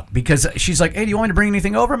setup because she's like, hey, do you want me to bring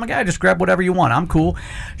anything over? I'm like, just grab whatever you want, I'm cool.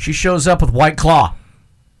 She shows up with White Claw.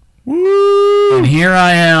 Woo! And here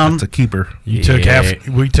I am. That's a keeper. We took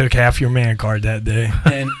half your man card that day.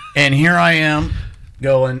 And here I am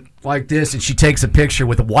going like this, and she takes a picture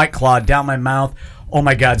with a White Claw down my mouth. Oh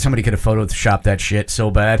my God, somebody could have photoshopped that shit so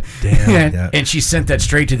bad. Damn. And she sent that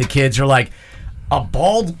straight to the kids. They're like, a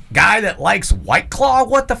bald guy that likes White Claw?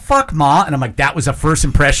 What the fuck, Ma? And I'm like, that was the first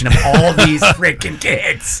impression of all these freaking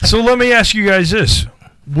kids. So let me ask you guys this.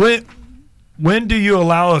 When do you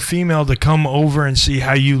allow a female to come over and see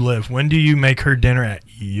how you live? When do you make her dinner at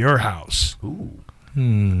your house? Ooh.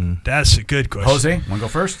 That's a good question. Jose, want to go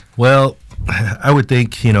first? Well, I would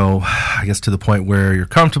think, I guess to the point where you're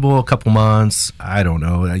comfortable, a couple months. I don't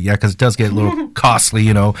know. Yeah, because it does get a little costly,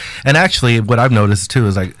 And actually, what I've noticed, too,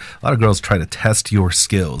 is like a lot of girls try to test your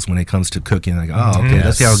skills when it comes to cooking. Like, oh, okay,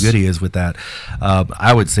 let's see how good he is with that.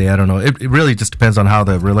 I would say, I don't know. It really just depends on how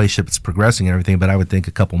the relationship is progressing and everything, but I would think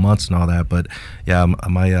a couple months and all that. But, yeah,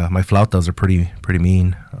 my flautas are pretty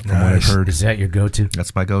mean from what I've heard. Is that your go-to?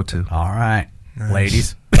 That's my go-to. All right. Nice.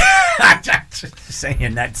 Ladies. Just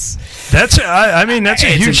saying that's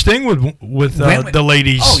a huge thing with the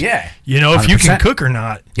ladies. Oh yeah, if 100%. You can cook or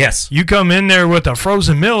not. Yes, you come in there with a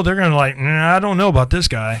frozen meal, they're gonna like, I don't know about this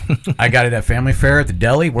guy. I got it at family fair at the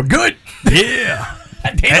deli. We're good. Yeah,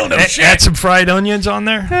 they don't know shit. Add some fried onions on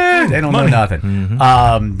there. They don't know nothing.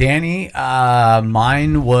 Mm-hmm. Danny,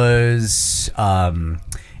 mine was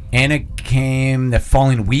Anna came the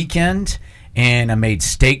following weekend, and I made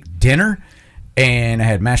steak dinner. And I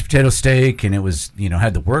had mashed potato steak, and it was,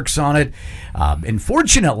 had the works on it.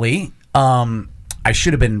 Unfortunately, I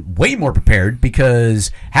should have been way more prepared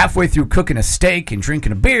because halfway through cooking a steak and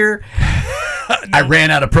drinking a beer, I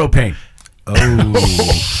ran out of propane. Oh,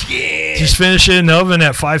 shit. Just finish it in the oven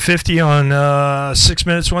at 550 on 6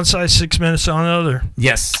 minutes one side, 6 minutes on the other.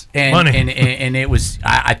 Yes. And it was,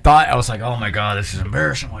 I was like, oh my God, this is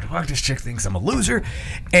embarrassing. What the fuck? This chick thinks I'm a loser.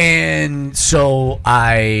 And so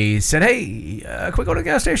I said, hey, can we go to the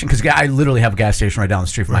gas station? Because I literally have a gas station right down the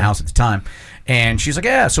street from my house at the time. And she's like,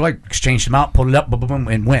 yeah. So I exchanged them out, pulled it up, boom, boom, boom,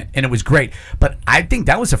 and went. And it was great. But I think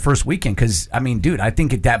that was the first weekend because, dude, I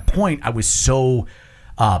think at that point I was so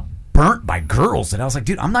burnt by girls that I was like,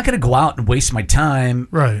 dude, I'm not going to go out and waste my time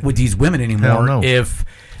with these women anymore. No. If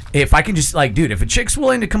I can just dude, if a chick's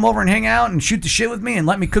willing to come over and hang out and shoot the shit with me and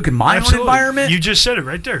let me cook in my own environment. You just said it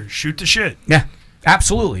right there. Shoot the shit. Yeah,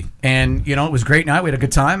 absolutely. And, it was a great night. We had a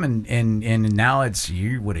good time. And now it's a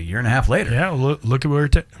year and a half later. Yeah, look at where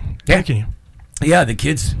it's taking you. Yeah, the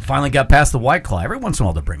kids finally got past the White Claw. Every once in a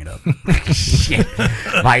while they'll bring it up. Shit,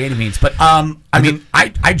 by any means. But,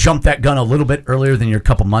 I jumped that gun a little bit earlier than your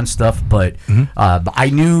couple months stuff, but I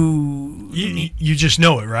knew... You just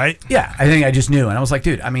know it, right? Yeah, I think I just knew. And I was like,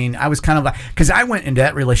 dude, I was kind of like... Because I went into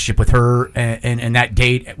that relationship with her and that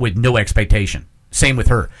date with no expectation. Same with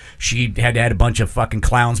her. She had a bunch of fucking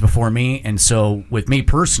clowns before me, and so with me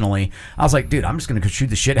personally, I was like, dude, I'm just going to shoot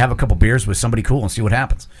the shit, have a couple beers with somebody cool, and see what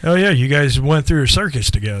happens. Oh, yeah, you guys went through a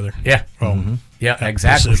circus together. Yeah. Well, yeah,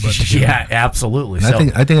 exactly. Yeah, absolutely. So,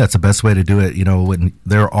 I think that's the best way to do it, when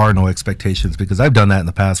there are no expectations, because I've done that in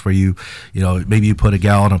the past where maybe you put a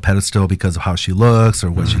gal on a pedestal because of how she looks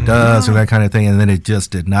or what she does or that kind of thing, and then it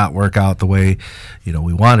just did not work out the way,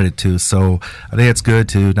 we wanted it to. So I think it's good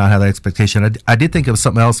to not have that expectation. I did think of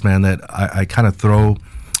something else, man, that I kind of throw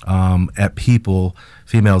at people,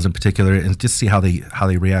 females in particular, and just see how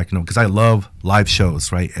they react. Because I love live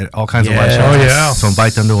shows, right? All kinds of live shows. Oh yeah. So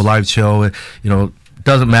invite them to a live show.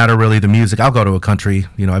 Doesn't matter really the music. I'll go to a country.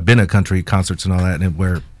 I've been to country concerts and all that, and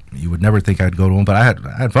where you would never think I'd go to them, but I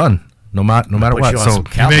had fun. No matter what. So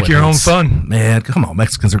you make your own fun. Man, come on,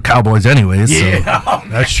 Mexicans are cowboys anyways. Yeah, so.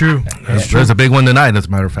 that's true. There's a big one tonight, as a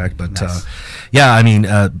matter of fact. But nice.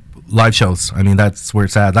 live shows. I mean, that's where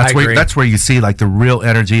it's at. I agree. That's where you see like the real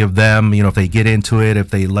energy of them. You know, if they get into it, if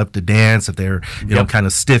they love to dance, if they're you know kind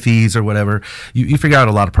of stiffies or whatever, you figure out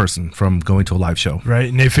a lot of person from going to a live show. Right,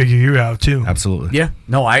 and they figure you out too. Absolutely. Yeah.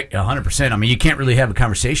 No, I 100%. I mean, you can't really have a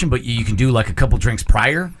conversation, but you can do like a couple drinks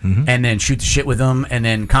prior, and then shoot the shit with them, and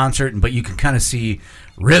then concert. But you can kind of see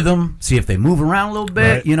rhythm, see if they move around a little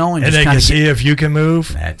bit, Right. you know, and And just they kind can of see if you can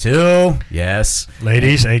move. that too. Yes.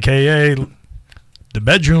 Ladies, a.k.a. the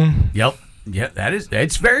bedroom. Yep. Yeah,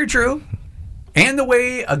 it's very true. And the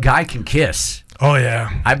way a guy can kiss. Oh,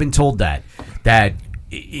 yeah. I've been told that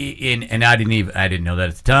and I didn't know that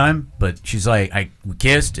at the time, but she's like, we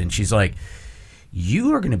kissed, and she's like,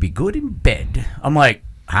 you are going to be good in bed. I'm like,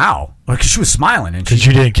 how? Because she was smiling, and Because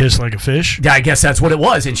you didn't kiss like a fish? yeah, I guess that's what it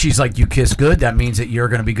was. And she's like, you kiss good, that means that you're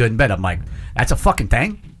going to be good in bed. I'm like, that's a fucking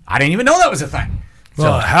thing? I didn't even know that was a thing.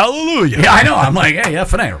 Well, hallelujah. Yeah, I know. I'm like, hey, yeah,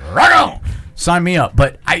 fine, rock on, sign me up.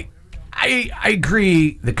 But I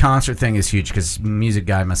agree. The concert thing is huge because music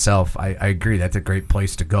guy myself. I agree that's a great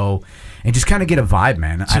place to go and just kind of get a vibe,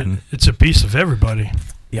 man. It's a piece of everybody.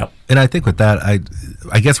 Yep. And I think with that,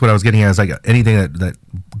 I guess what I was getting at is like anything that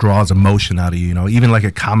draws emotion out of you, you know, even like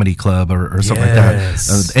a comedy club or something like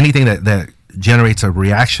that. Anything that generates a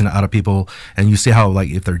reaction out of people, and you see how like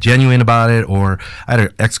if they're genuine about it. Or I had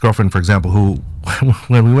an ex-girlfriend, for example, who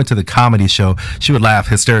when we went to the comedy show, she would laugh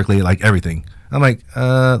hysterically at like everything. I'm like,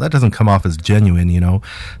 that doesn't come off as genuine, you know.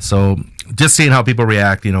 So just seeing how people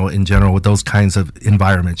react, you know, in general with those kinds of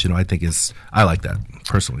environments, you know, I like that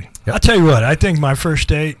personally. I'll tell you what, I think my first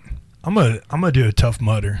date, I'm gonna do a Tough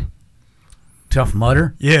Mudder. Tough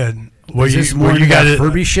Mudder? Yeah. Where Is this you, more where you got it?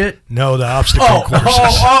 Furby shit? No, the obstacle courses.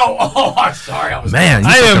 I'm sorry. Man,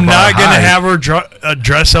 I am not going to have her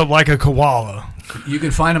dress up like a koala. You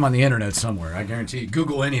can find them on the internet somewhere. I guarantee you.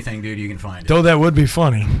 Google anything, dude. You can find it. Though that would be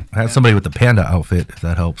funny. I have somebody with the panda outfit, if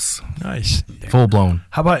that helps. Nice. Full blown.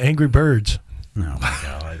 How about Angry Birds? Oh my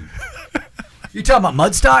god. You talking about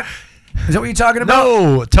Mudstock? Is that what you're talking about?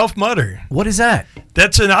 No, Tough Mudder. What is that?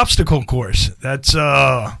 That's an obstacle course. That's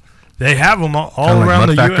they have them all like around Mud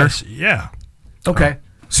the Factor? U.S. Yeah. Okay.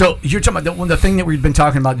 So you're talking about the thing that we've been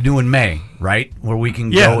talking about to do in May, right? Where we can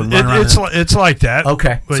go and run around. It's like that.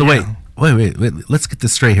 Okay. But So yeah. wait. Let's get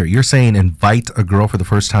this straight here. You're saying invite a girl for the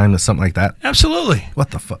first time to something like that? Absolutely.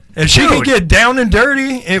 What the fuck? If she can get down and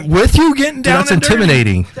dirty with you getting down That's and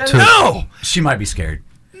intimidating. dirty. No. She might be scared.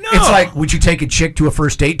 No. It's like, would you take a chick to a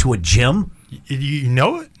first date to a gym? You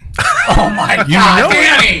know it? Oh my god, know it.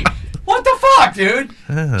 Danny! What the fuck, dude?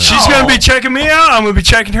 She's going to be checking me out. I'm going to be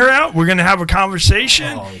checking her out. We're going to have a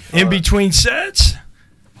conversation in between sets.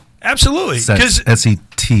 Absolutely. Because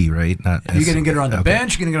S-E-T, right? Not You're going to get her on the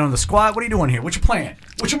bench? You're going to get her on the squat? What are you doing here? What's your plan?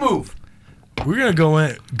 What's your move? we're going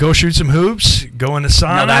to go shoot some hoops, go in the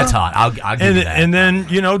sauna. No, that's hot. I'll give you that. And then,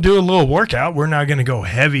 do a little workout. We're not going to go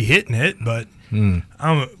heavy hitting it, but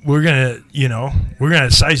we're going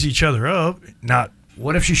to size each other up. Not.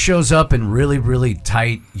 What if she shows up in really, really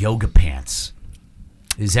tight yoga pants?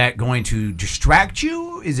 Is that going to distract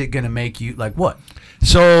you? Is it going to make you, like, what?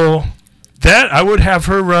 So that I would have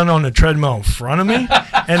her run on the treadmill in front of me,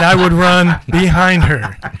 and I would run behind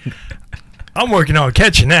her. I'm working on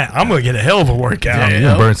catching that. I'm going to get a hell of a workout. You're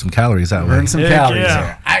going to burn some calories that way. Burn some calories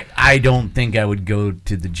yeah. there. I don't think I would go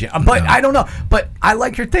to the gym. But I don't know. But I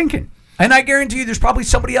like your thinking. And I guarantee you there's probably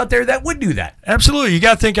somebody out there that would do that. Absolutely. You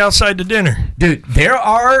got to think outside the dinner. Dude,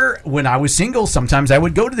 when I was single, sometimes I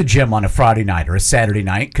would go to the gym on a Friday night or a Saturday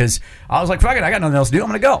night because I was like, fuck it, I got nothing else to do. I'm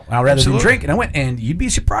going to go. I'd rather than drink. And I went, and you'd be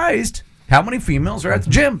surprised how many females are at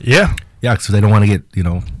the gym. Yeah. Yeah, because they don't want to get,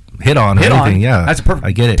 hit on or anything. Yeah. That's a perfect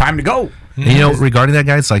I get it. time to go. And, regarding that,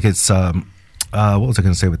 guys, like it's, what was I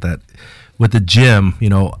going to say with that? With the gym,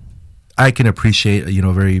 I can appreciate,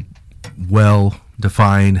 a very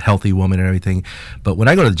well-defined, healthy woman and everything. But when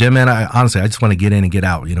I go to the gym, man, I just want to get in and get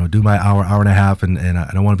out, do my hour and a half, and I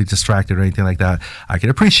don't want to be distracted or anything like that. I can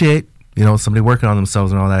appreciate, somebody working on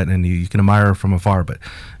themselves and all that, and you can admire from afar. But,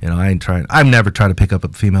 I've never tried to pick up a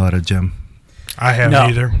female at a gym. I haven't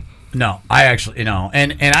either. No, I actually, and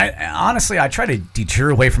I honestly, I try to deter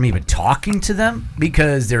away from even talking to them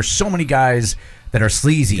because there's so many guys that are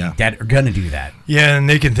sleazy that are going to do that. Yeah, and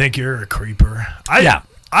they can think you're a creeper.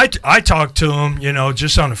 I talk to them,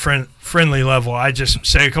 just on a friendly level. I just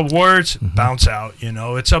say a couple words, bounce out.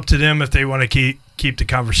 It's up to them if they want to keep the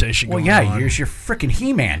conversation going. Well, yeah, you're freaking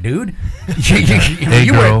He-Man, dude. Hey,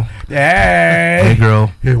 girl. Hey,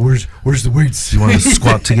 girl. Hey, where's the weights? You want to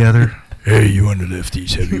squat together? Hey, you want to lift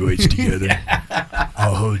these heavy weights together?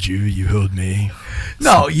 I'll hold you. You hold me.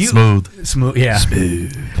 No, smooth. Yeah.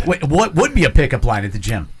 Smooth. Wait, what would be a pickup line at the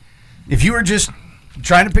gym? If you were just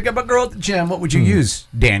trying to pick up a girl at the gym, what would you use,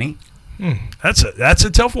 Danny? That's a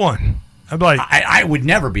tough one. I'd be like, I would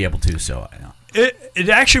never be able to. So it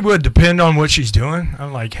actually would depend on what she's doing.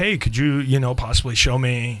 I'm like, hey, could you possibly show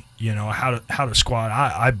me how to squat?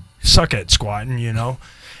 I suck at squatting,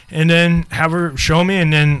 and then have her show me,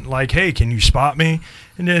 and then like, hey, can you spot me?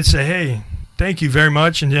 And then say, hey, thank you very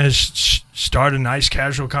much, and then start a nice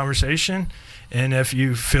casual conversation. And if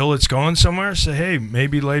you feel it's going somewhere, say, hey,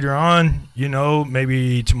 maybe later on,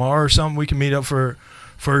 maybe tomorrow or something, we can meet up for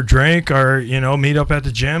a drink, or meet up at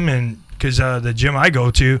the gym. And because the gym I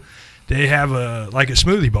go to, they have a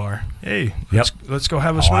smoothie bar. Hey, let's go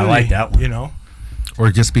have a smoothie. I like that one.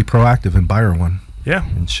 Or just be proactive and buy her one. Yeah,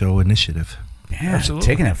 and show initiative. Yeah, absolutely.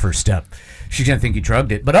 Taking that first step. She's gonna think you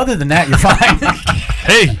drugged it, but other than that, you're fine.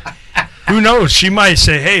 Hey. Who knows? She might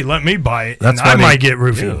say, hey, let me buy it, and I might get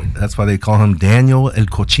roofied. That's why they call him Daniel El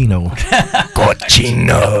Cochino.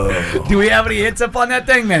 Cochino. Do we have any hits up on that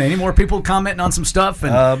thing, man? Any more people commenting on some stuff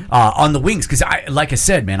and on the wings? Because, like I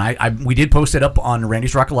said, man, we did post it up on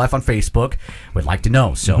Randy's Rocket Life on Facebook. Would like to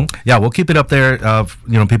know. So yeah, we'll keep it up there.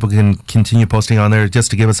 People can continue posting on there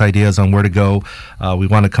just to give us ideas on where to go. We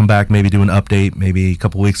want to come back, maybe do an update, maybe a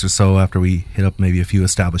couple weeks or so after we hit up maybe a few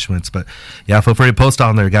establishments. But yeah, feel free to post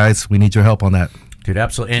on there, guys. We need your help on that. Dude,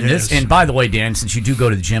 absolutely. And and by the way, Dan, since you do go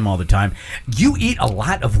to the gym all the time, you eat a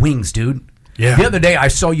lot of wings, dude. Yeah. The other day, I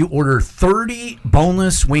saw you order 30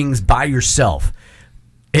 boneless wings by yourself,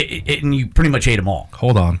 and you pretty much ate them all.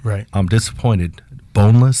 Hold on. Right. I'm disappointed.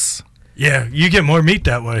 Boneless? Yeah, you get more meat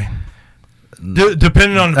that way.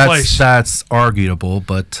 Depending on the place. That's arguable,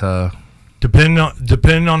 but... Depending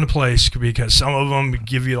on the place, because some of them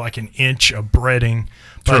give you like an inch of breading.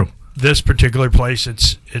 True. This particular place,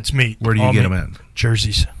 it's meat. Where do you get them at?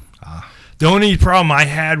 Jersey's. The only problem I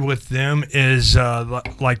had with them is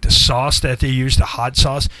like the sauce that they use, the hot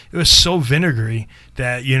sauce. It was so vinegary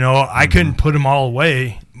that I couldn't put them all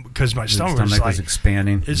away because my stomach was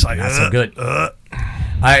expanding. It's like not so good.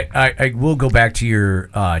 I will go back to your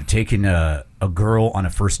taking a girl on a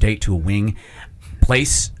first date to a wing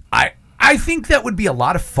place. I think that would be a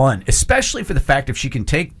lot of fun, especially for the fact if she can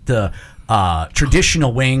take the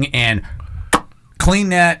traditional wing and clean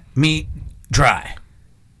that meat dry.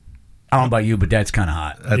 I don't know about you, but that's kind of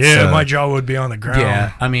hot. My jaw would be on the ground.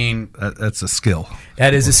 Yeah, I mean... That's a skill.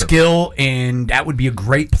 That is a skill, and that would be a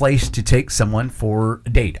great place to take someone for a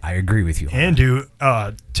date. I agree with you. And to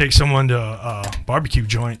take someone to a barbecue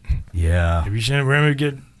joint. Yeah. Have you seen a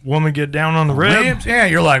woman get down on the ribs? Yeah,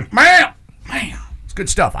 you're like, man, it's good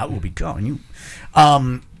stuff. I will be calling you.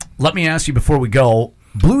 Let me ask you before we go,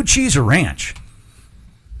 blue cheese or ranch?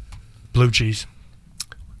 Blue cheese.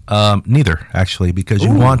 Neither, actually, because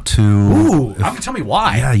you want to... Tell me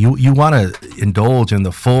why. Yeah, you want to indulge in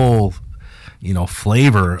the full,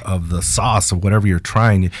 flavor of the sauce of whatever you're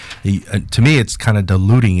trying. To me, it's kind of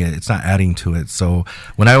diluting it. It's not adding to it. So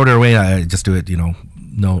when I order a wing, I just do it,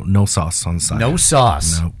 no sauce on the side. No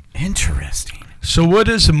sauce. No. Interesting. So what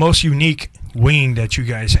is the most unique wing that you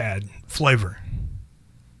guys had? Flavor?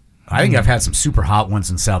 I think I've had some super hot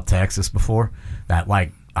ones in South Texas before that,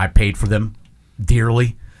 I paid for them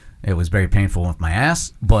dearly. It was very painful with my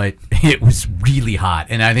ass, but it was really hot.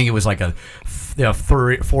 And I think it was like a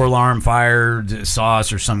 4-alarm fire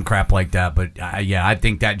sauce or some crap like that. But I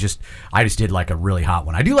think I just did like a really hot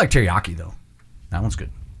one. I do like teriyaki though. That one's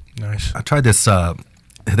good. Nice. I tried this.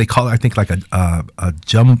 They call it, I think, like a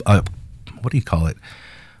what do you call it?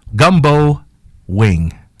 Gumbo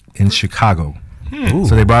wing in Chicago.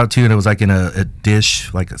 So they brought it to you, and it was like in a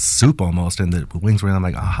dish, like a soup almost, and the wings were in. I'm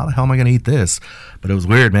like, how the hell am I going to eat this? But it was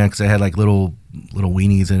weird, man, because they had like little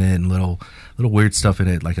weenies in it and little weird stuff in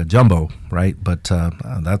it, like a jumbo, right? But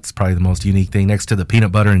that's probably the most unique thing next to the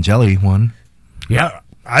peanut butter and jelly one. Yeah,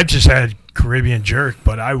 I just had Caribbean jerk,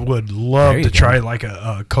 but I would love to try like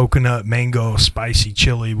a coconut mango spicy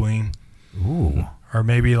chili wing. Ooh. Or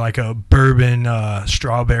maybe like a bourbon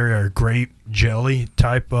strawberry or grape jelly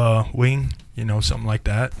type wing. Something like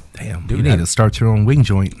that. Damn, dude, you need to start your own wing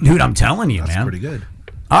joint. Dude, I'm telling you, That's man. pretty good.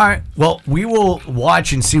 All right. Well, we will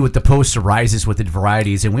watch and see what the post arises with the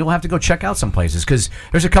varieties, and we will have to go check out some places because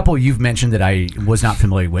there's a couple you've mentioned that I was not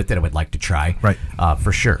familiar with that I would like to try. Right.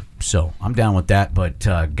 For sure. So I'm down with that. But,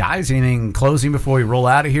 guys, anything closing before we roll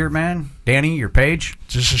out of here, man? Danny, your page?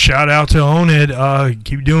 Just a shout out to Own It.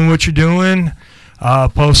 Keep doing what you're doing.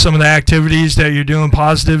 Post some of the activities that you're doing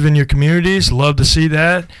positive in your communities. Love to see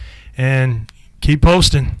that. And Keep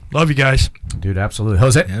posting. Love you guys. Dude, absolutely.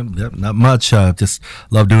 Jose? Yeah, not much. Just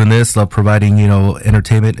love doing this. Love providing,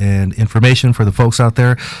 entertainment and information for the folks out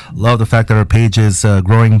there. Love the fact that our page is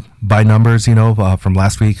growing by numbers, from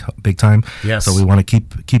last week, big time. Yes. So we want to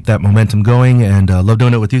keep that momentum going, and love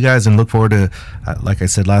doing it with you guys, and look forward to, like I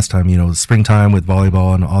said last time, springtime with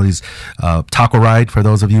volleyball and all these taco ride for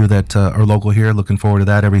those of you that are local here. Looking forward to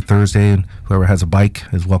that every Thursday, and whoever has a bike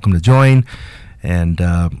is welcome to join. And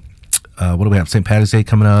what do we have? St. Patrick's Day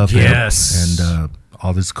coming up. Yes. And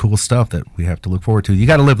all this cool stuff that we have to look forward to. You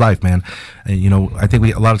got to live life, man. And, I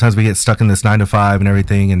think a lot of times we get stuck in this 9 to 5 and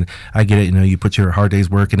everything. And I get it. You put your hard days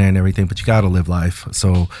working in and everything, but you got to live life.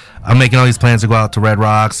 So I'm making all these plans to go out to Red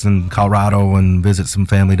Rocks and Colorado and visit some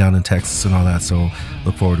family down in Texas and all that. So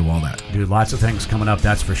look forward to all that. Dude, lots of things coming up,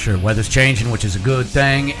 that's for sure. Weather's changing, which is a good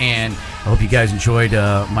thing. And I hope you guys enjoyed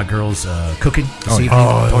my girls' cooking this evening.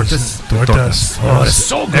 Tortas. Oh, it's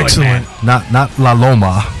so good, Excellent. man. Not La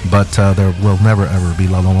Loma, but there will never, ever be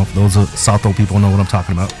La Loma. Those Salto people know what I'm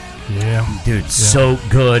talking about. Yeah. Dude, so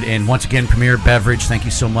good. And once again, Premier Beverage, thank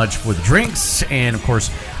you so much for the drinks. And, of course,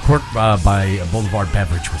 Court by Boulevard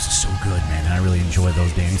Beverage was so good, man. And I really enjoy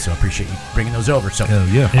those, Danny, so I appreciate you bringing those over. So, hell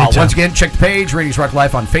yeah. Once again, check the page, Randy's Rock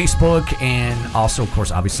Life on Facebook. And also, of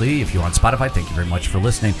course, obviously, if you're on Spotify, thank you very much for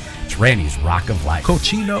listening. It's Randy's Rock of Life.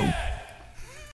 Cochino.